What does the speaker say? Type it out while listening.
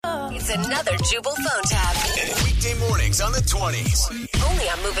It's another Jubal phone tab. Weekday mornings on the 20s. Only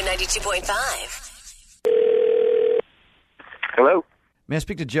on Moving 92.5. Hello? May I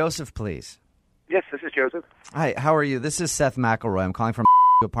speak to Joseph, please? Yes, this is Joseph. Hi, how are you? This is Seth McElroy. I'm calling from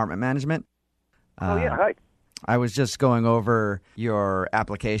Apartment Management. Hi. I was just going over your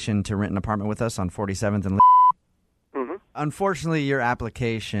application to rent an apartment with us on 47th and Mm-hmm. Unfortunately, your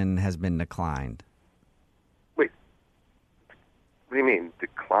application has been declined. Wait. What do you mean,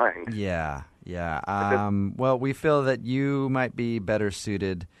 declined? Yeah. Well, we feel that you might be better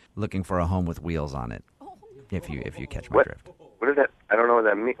suited looking for a home with wheels on it, if you catch my drift. What is that? I don't know what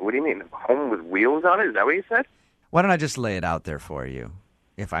that means. What do you mean? A home with wheels on it? Is that what you said? Why don't I just lay it out there for you,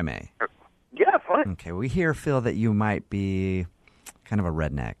 if I may? Yeah, fine. Okay, we here feel that you might be kind of a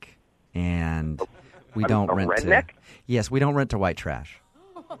redneck, and we don't a rent redneck? to... Yes, we don't rent to white trash.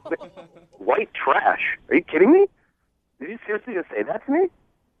 White trash? Are you kidding me? Did you seriously just say that to me? It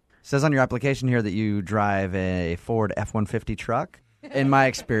says on your application here that you drive a Ford F-150 truck. In my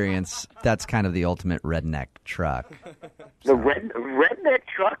experience, that's kind of the ultimate redneck truck. The redneck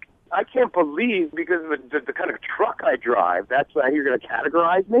truck? I can't believe, because of the kind of truck I drive, that's how you're going to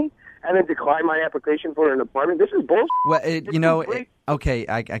categorize me and then decline my application for an apartment? This is bullshit. Well, okay,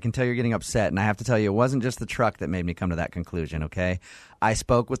 I can tell you're getting upset, and I have to tell you, it wasn't just the truck that made me come to that conclusion, okay? I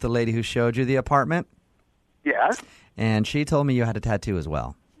spoke with the lady who showed you the apartment. Yeah? And she told me you had a tattoo as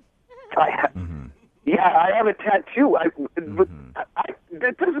well. Yeah, I have a tattoo.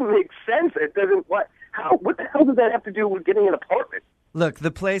 That doesn't make sense. It doesn't. What the hell does that have to do with getting an apartment? Look,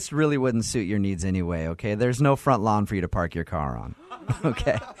 the place really wouldn't suit your needs anyway, okay? There's no front lawn for you to park your car on,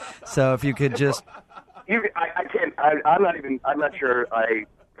 okay? So if you could just... I can't. I'm not sure I,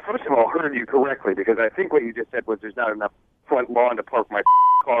 first of all, heard you correctly, because I think what you just said was there's not enough front lawn to park my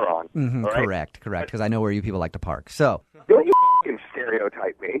car on. Mm-hmm, all right? Correct, because I know where you people like to park. So... Don't you fucking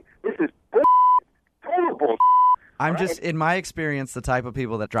stereotype me. This is total bullshit. I'm just, in my experience, the type of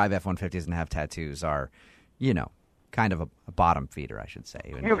people that drive F-150s and have tattoos are, kind of a bottom feeder, I should say.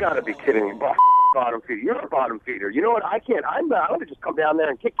 You got to be kidding me. Bottom feeder. You're a bottom feeder. You know what? I can't. I'm going to just come down there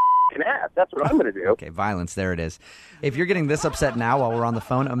and kick your ass. That's what I'm going to do. Okay, violence. There it is. If you're getting this upset now while we're on the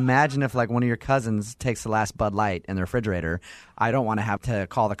phone, imagine if, one of your cousins takes the last Bud Light in the refrigerator. I don't want to have to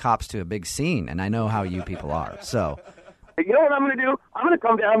call the cops to a big scene, and I know how you people are. So, you know what I'm going to do? I'm going to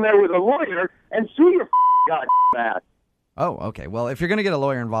come down there with a lawyer and sue your goddamn ass. Oh, okay. Well, if you're going to get a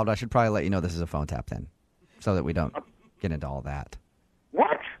lawyer involved, I should probably let you know this is a phone tap then, so that we don't get into all that.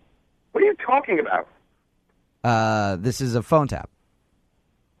 What? What are you talking about? This is a phone tap.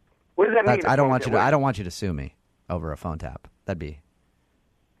 What does that mean? I don't want you to sue me over a phone tap. That'd be,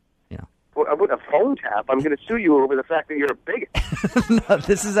 With a phone tap, I'm going to sue you over the fact that you're a bigot. No,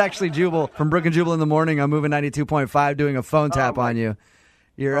 this is actually Jubal from Brook and Jubal in the Morning. I'm moving 92.5, doing a phone tap on you.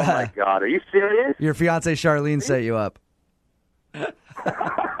 Oh my God, are you serious? Your fiance Charlene set you up.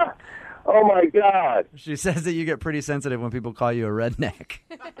 Oh my God. She says that you get pretty sensitive when people call you a redneck.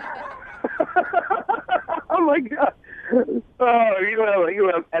 Oh my God. Oh,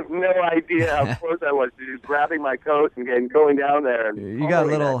 you have no idea how close I was to just grabbing my coat and going down there. And you got a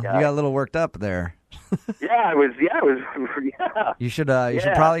little worked up there. Yeah, I was. You should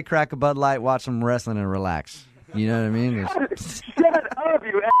probably crack a Bud Light, watch some wrestling, and relax. You know what I mean? Shut up,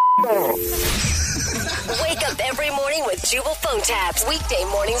 you asshole. Wake up every morning with Jubal phone tabs. Weekday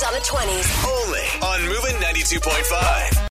mornings on the 20s. Only on Moving 92.5.